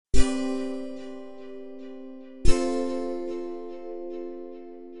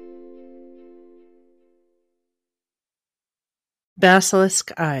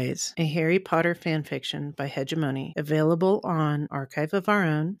Basilisk Eyes, a Harry Potter fanfiction by Hegemone, available on Archive of Our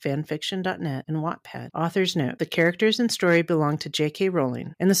Own, fanfiction.net, and Wattpad. Author's note: the characters and story belong to J.K.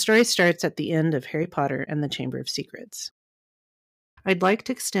 Rowling, and the story starts at the end of Harry Potter and the Chamber of Secrets. I'd like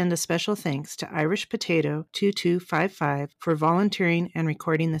to extend a special thanks to Irish Potato 2255 for volunteering and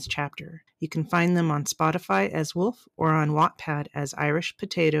recording this chapter. You can find them on Spotify as Wolf or on Wattpad as Irish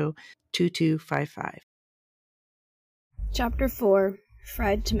Potato 2255. Chapter 4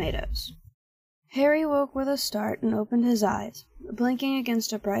 Fried Tomatoes. Harry woke with a start and opened his eyes, blinking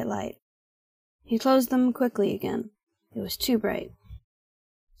against a bright light. He closed them quickly again. It was too bright.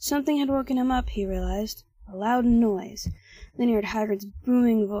 Something had woken him up, he realized. A loud noise. Then he heard Hagrid's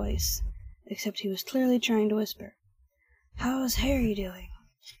booming voice, except he was clearly trying to whisper. "How is Harry doing?"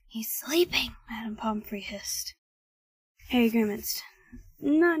 "He's sleeping," Madame Pomfrey hissed. Harry grimaced.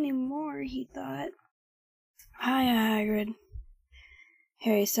 Not anymore, he thought. "Hiya, Hagrid."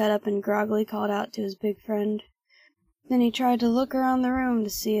 Harry sat up and groggily called out to his big friend. Then he tried to look around the room to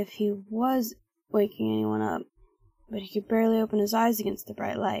see if he was waking anyone up, but he could barely open his eyes against the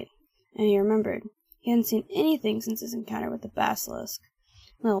bright light, and he remembered. He hadn't seen anything since his encounter with the basilisk.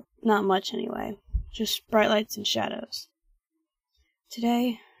 Well, not much anyway. Just bright lights and shadows.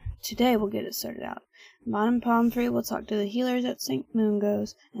 Today we'll get it sorted out. Madame Pomfrey will talk to the healers at St.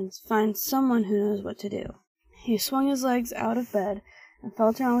 Mungo's and find someone who knows what to do. He swung his legs out of bed and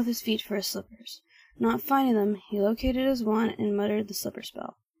felt around with his feet for his slippers. Not finding them, he located his wand and muttered the slipper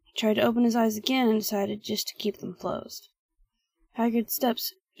spell. He tried to open his eyes again and decided just to keep them closed. Hagrid's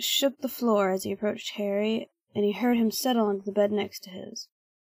steps shook the floor as he approached Harry, and he heard him settle onto the bed next to his.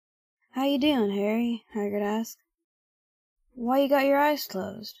 "How you doing, Harry?" Hagrid asked. "Why you got your eyes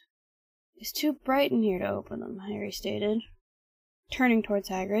closed?" "It's too bright in here to open them," Harry stated, turning towards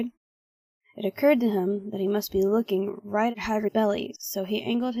Hagrid. It occurred to him that he must be looking right at Hagrid's belly, so he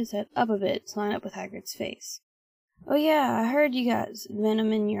angled his head up a bit to line up with Hagrid's face. "Oh yeah, I heard you got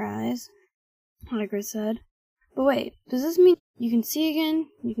venom in your eyes," Hagrid said. "But wait, does this mean you can see again?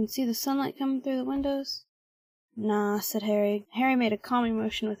 You can see the sunlight coming through the windows?" "Nah," said Harry. Harry made a calming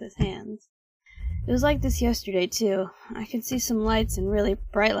motion with his hands. "It was like this yesterday, too. I could see some lights and really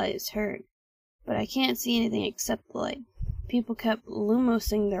bright lights hurt. But I can't see anything except the light. People kept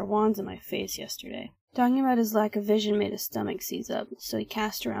lumosing their wands in my face yesterday." Talking about his lack of vision made his stomach seize up, so he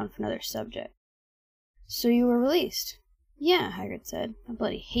cast around for another subject. "So you were released?" "Yeah," Hagrid said. "I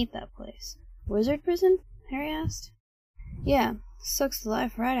bloody hate that place." "Wizard prison?" Harry asked. "Yeah, sucks the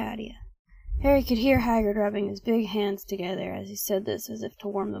life right out of you." Harry could hear Hagrid rubbing his big hands together as he said this as if to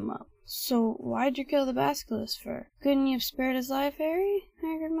warm them up. "So why'd you kill the basilisk for? Couldn't you have spared his life, Harry?"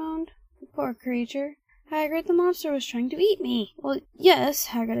 Hagrid moaned. "The poor creature." "Hagrid, the monster was trying to eat me." "Well, yes,"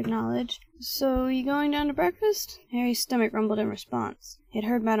 Hagrid acknowledged. "So you going down to breakfast?" Harry's stomach rumbled in response. He had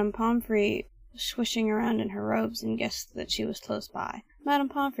heard Madame Pomfrey swishing around in her robes and guessed that she was close by. "Madame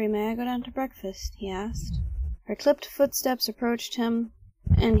Pomfrey, may I go down to breakfast?" he asked. Her clipped footsteps approached him,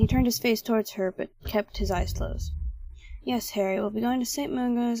 and he turned his face towards her, but kept his eyes closed. "Yes, Harry, we'll be going to St.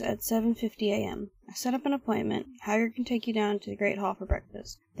 Mungo's at 7:50 a.m. I set up an appointment. Hagrid can take you down to the Great Hall for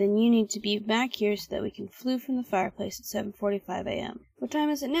breakfast. Then you need to be back here so that we can flue from the fireplace at 7:45 a.m. What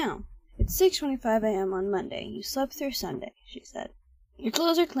time is it now?" "It's 6:25 a.m. on Monday. You slept through Sunday," she said. "Your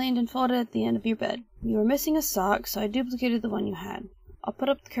clothes are cleaned and folded at the end of your bed. You were missing a sock, so I duplicated the one you had. I'll put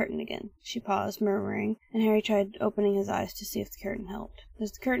up the curtain again." She paused, murmuring, and Harry tried opening his eyes to see if the curtain helped.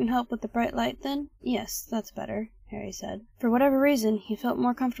 "Does the curtain help with the bright light, then?" "Yes, that's better," Harry said. For whatever reason, he felt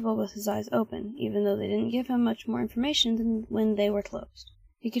more comfortable with his eyes open, even though they didn't give him much more information than when they were closed.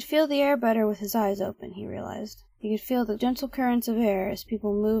 He could feel the air better with his eyes open, he realized. He could feel the gentle currents of air as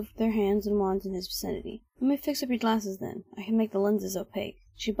people moved their hands and wands in his vicinity. "Let me fix up your glasses, then. I can make the lenses opaque."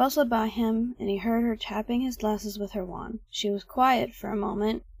 She bustled by him, and he heard her tapping his glasses with her wand. She was quiet for a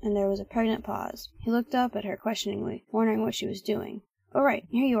moment, and there was a pregnant pause. He looked up at her questioningly, wondering what she was doing. "Oh, right,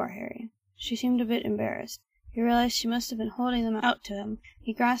 here you are, Harry." She seemed a bit embarrassed. He realized she must have been holding them out to him.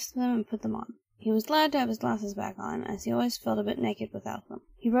 He grasped them and put them on. He was glad to have his glasses back on, as he always felt a bit naked without them.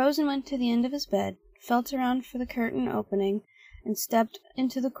 He rose and went to the end of his bed, felt around for the curtain opening, and stepped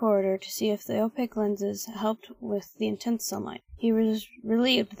into the corridor to see if the opaque lenses helped with the intense sunlight. He was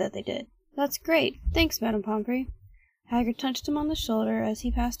relieved that they did. "That's great. Thanks, Madame Pomfrey." Hagrid touched him on the shoulder as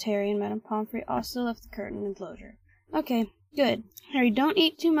he passed Harry, and Madame Pomfrey also left the curtain enclosure. "Okay, good. Harry, don't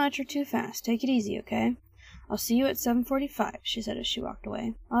eat too much or too fast. Take it easy, okay? I'll see you at 7:45, she said as she walked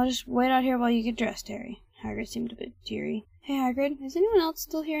away. "I'll just wait out here while you get dressed, Harry." Hagrid seemed a bit teary. "Hey, Hagrid, is anyone else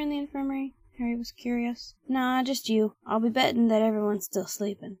still here in the infirmary?" Harry was curious. "Nah, just you. I'll be betting that everyone's still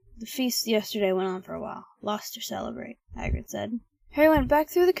sleeping. The feast yesterday went on for a while. Lots to celebrate," Hagrid said. Harry went back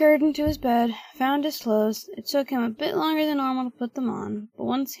through the curtain to his bed, found his clothes. It took him a bit longer than normal to put them on, but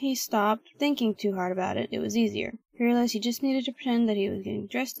once he stopped thinking too hard about it, it was easier. He realized he just needed to pretend that he was getting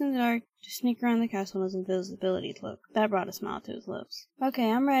dressed in the dark to sneak around the castle in his invisibility cloak. That brought a smile to his lips.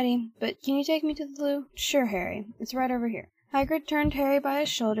 Okay, I'm ready, but can you take me to the loo? Sure, Harry. It's right over here. Hagrid turned Harry by his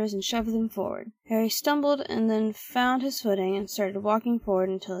shoulders and shoved them forward. Harry stumbled and then found his footing and started walking forward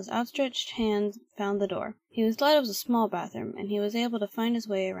until his outstretched hand found the door. He was glad it was a small bathroom, and he was able to find his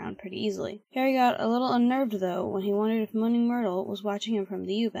way around pretty easily. Harry got a little unnerved, though, when he wondered if Moaning Myrtle was watching him from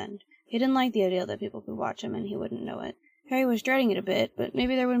the U-bend. He didn't like the idea that people could watch him and he wouldn't know it. Harry was dreading it a bit, but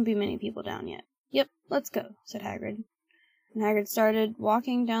maybe there wouldn't be many people down yet. Yep, let's go, said Hagrid. And Hagrid started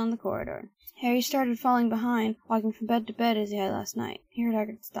walking down the corridor. Harry started falling behind, walking from bed to bed as he had last night. He heard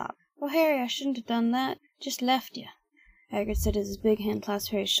Hagrid stop. Oh, Harry, I shouldn't have done that. Just left you. Hagrid said as his big hand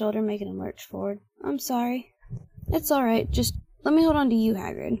clasped Harry's shoulder, making him lurch forward. I'm sorry. It's all right. Just let me hold on to you,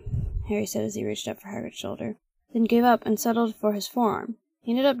 Hagrid, Harry said as he reached up for Hagrid's shoulder, then gave up and settled for his forearm.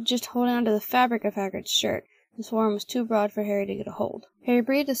 He ended up just holding onto the fabric of Hagrid's shirt. His forearm was too broad for Harry to get a hold. Harry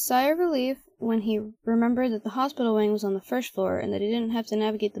breathed a sigh of relief when he remembered that the hospital wing was on the first floor and that he didn't have to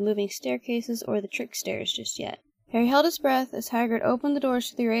navigate the moving staircases or the trick stairs just yet. Harry held his breath as Hagrid opened the doors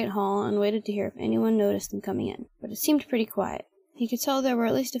to the great hall and waited to hear if anyone noticed them coming in, but it seemed pretty quiet. He could tell there were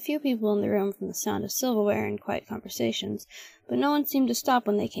at least a few people in the room from the sound of silverware and quiet conversations, but no one seemed to stop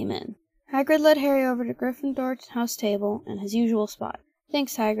when they came in. Hagrid led Harry over to Gryffindor's house table and his usual spot.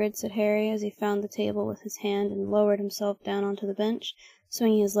 Thanks, Hagrid, said Harry as he found the table with his hand and lowered himself down onto the bench,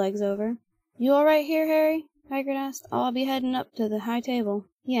 swinging his legs over. You all right here, Harry? Hagrid asked. I'll be heading up to the high table.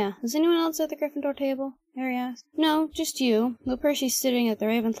 Yeah. Is anyone else at the Gryffindor table? Harry asked. No, just you. Though Percy's sitting at the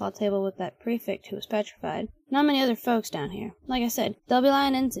Ravenclaw table with that prefect who was petrified. Not many other folks down here. Like I said, they'll be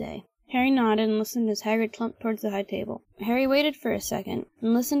lying in today. Harry nodded and listened as Hagrid clumped towards the high table. Harry waited for a second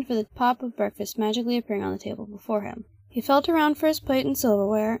and listened for the pop of breakfast magically appearing on the table before him. He felt around for his plate and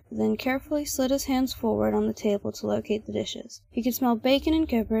silverware, then carefully slid his hands forward on the table to locate the dishes. He could smell bacon and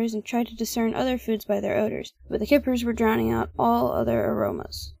kippers and tried to discern other foods by their odors, but the kippers were drowning out all other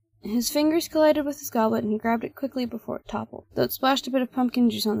aromas. His fingers collided with his goblet and he grabbed it quickly before it toppled, though it splashed a bit of pumpkin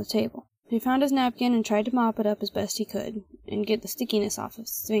juice on the table. He found his napkin and tried to mop it up as best he could, and get the stickiness off of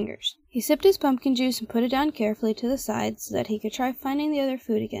his fingers. He sipped his pumpkin juice and put it down carefully to the side so that he could try finding the other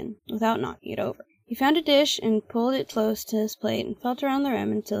food again, without knocking it over. He found a dish and pulled it close to his plate and felt around the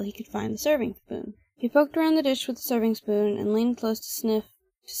rim until he could find the serving spoon. He poked around the dish with the serving spoon and leaned close to sniff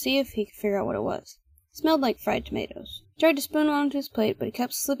to see if he could figure out what it was. It smelled like fried tomatoes. He tried to spoon one onto his plate, but it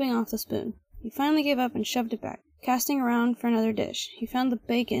kept slipping off the spoon. He finally gave up and shoved it back. Casting around for another dish, he found the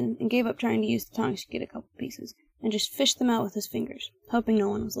bacon and gave up trying to use the tongs to get a couple pieces, and just fished them out with his fingers, hoping no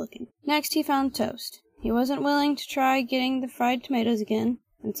one was looking. Next, he found toast. He wasn't willing to try getting the fried tomatoes again,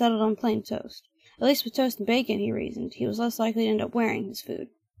 and settled on plain toast. At least with toast and bacon, he reasoned, he was less likely to end up wearing his food.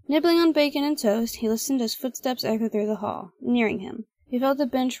 Nibbling on bacon and toast, he listened as footsteps echoed through the hall, nearing him. He felt the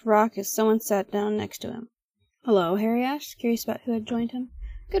bench rock as someone sat down next to him. Hello, Harry asked, curious about who had joined him.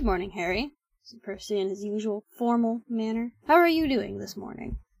 Good morning, Harry, said Percy in his usual formal manner. How are you doing this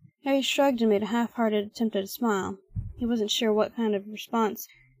morning? Harry shrugged and made a half-hearted attempt at a smile. He wasn't sure what kind of response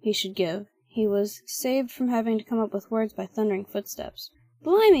he should give. He was saved from having to come up with words by thundering footsteps.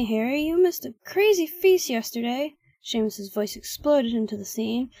 Blimey, Harry, you missed a crazy feast yesterday. Seamus's voice exploded into the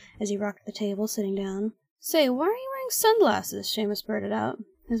scene as he rocked the table, sitting down. Say, why are you wearing sunglasses? Seamus blurted out,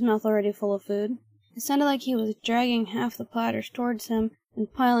 his mouth already full of food. It sounded like he was dragging half the platters towards him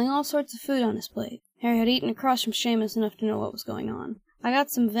and piling all sorts of food on his plate. Harry had eaten across from Seamus enough to know what was going on. I got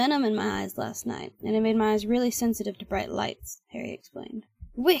some venom in my eyes last night, and it made my eyes really sensitive to bright lights, Harry explained.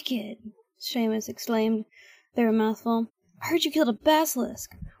 Wicked! Seamus exclaimed through a mouthful. I heard you killed a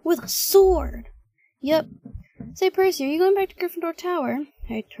basilisk with a sword. Yep. Say, Percy, are you going back to Gryffindor Tower?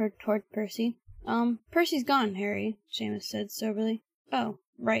 Harry turned toward Percy. Percy's gone, Harry, Seamus said soberly. Oh,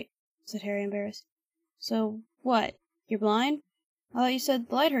 right, said Harry, embarrassed. So, what? You're blind? I thought you said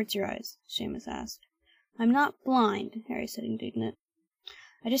the light hurts your eyes, Seamus asked. I'm not blind, Harry said, indignant.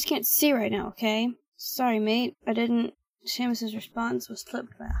 I just can't see right now, okay? Sorry, mate, I didn't... Seamus's response was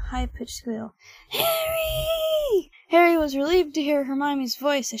clipped by a high-pitched squeal. Harry! Harry was relieved to hear Hermione's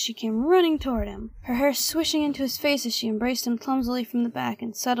voice as she came running toward him, her hair swishing into his face as she embraced him clumsily from the back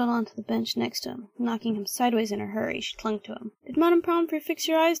and settled onto the bench next to him, knocking him sideways in her hurry. She clung to him. Did Madame Pomfrey fix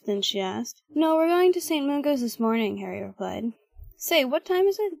your eyes, then? She asked. No, we're going to St. Mungo's this morning, Harry replied. Say, what time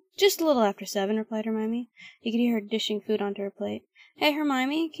is it? Just a little after 7, replied Hermione. He could hear her dishing food onto her plate. Hey,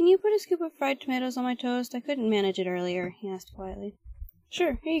 Hermione, can you put a scoop of fried tomatoes on my toast? I couldn't manage it earlier, he asked quietly.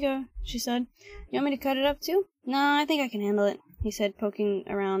 Sure, here you go, she said. You want me to cut it up too? Nah, I think I can handle it, he said, poking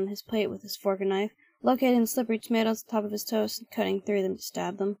around his plate with his fork and knife, locating the slippery tomatoes at the top of his toast and cutting through them to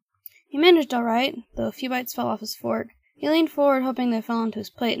stab them. He managed all right, though a few bites fell off his fork. He leaned forward, hoping they fell onto his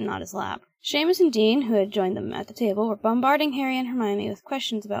plate and not his lap. Seamus and Dean, who had joined them at the table, were bombarding Harry and Hermione with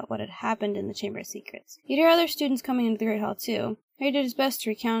questions about what had happened in the Chamber of Secrets. He'd hear other students coming into the Great Hall, too. Harry did his best to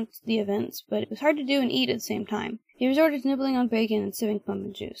recount the events, but it was hard to do and eat at the same time. He resorted to nibbling on bacon and sipping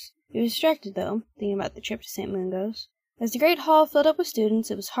pumpkin juice. He was distracted, though, thinking about the trip to St. Mungo's. As the Great Hall filled up with students,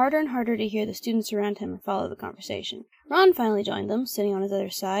 it was harder and harder to hear the students around him and follow the conversation. Ron finally joined them, sitting on his other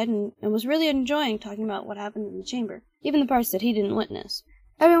side, and was really enjoying talking about what happened in the chamber, even the parts that he didn't witness.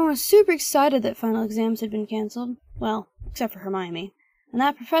 Everyone was super excited that final exams had been cancelled. Well, except for Hermione. And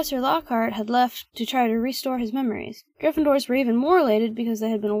that Professor Lockhart had left to try to restore his memories. Gryffindors were even more elated because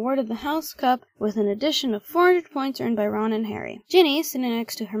they had been awarded the House Cup with an addition of 400 points earned by Ron and Harry. Ginny, sitting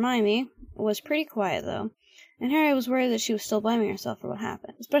next to Hermione, was pretty quiet, though, and Harry was worried that she was still blaming herself for what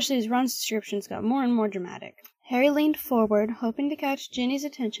happened, especially as Ron's descriptions got more and more dramatic. Harry leaned forward, hoping to catch Ginny's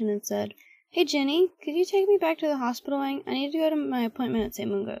attention, and said, "Hey, Ginny, could you take me back to the hospital wing? I need to go to my appointment at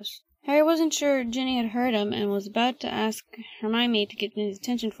St. Mungo's." Harry wasn't sure Ginny had heard him and was about to ask Hermione to get Ginny's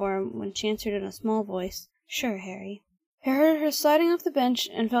attention for him when she answered in a small voice, "Sure, Harry." He heard her sliding off the bench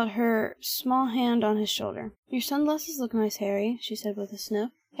and felt her small hand on his shoulder. "Your sunglasses look nice, Harry," she said with a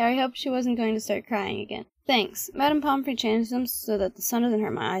sniff. Harry hoped she wasn't going to start crying again. "Thanks. Madame Pomfrey changed them so that the sun doesn't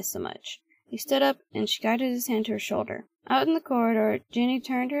hurt my eyes so much." He stood up, and she guided his hand to her shoulder. Out in the corridor, Ginny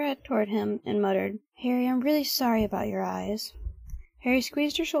turned her head toward him and muttered, "Harry, I'm really sorry about your eyes." Harry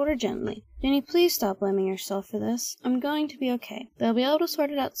squeezed her shoulder gently. "Ginny, please stop blaming yourself for this. I'm going to be okay. They'll be able to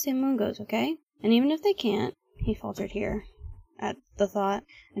sort it out at St. Mungo's, okay? And even if they can't," he faltered here at the thought,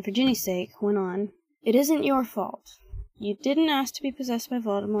 and for Ginny's sake, went on, "it isn't your fault. You didn't ask to be possessed by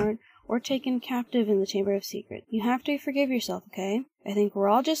Voldemort or taken captive in the Chamber of Secrets. You have to forgive yourself, okay? I think we're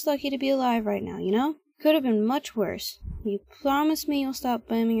all just lucky to be alive right now, you know? Could have been much worse. You promise me you'll stop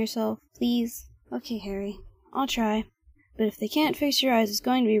blaming yourself, please?" "Okay, Harry. I'll try. But if they can't fix your eyes, it's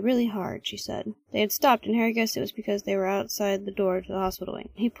going to be really hard," she said. They had stopped, and Harry guessed it was because they were outside the door to the hospital wing.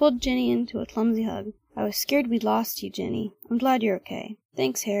 He pulled Ginny into a clumsy hug. "I was scared we'd lost you, Ginny. I'm glad you're okay."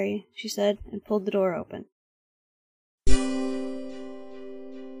 "Thanks, Harry," she said, and pulled the door open.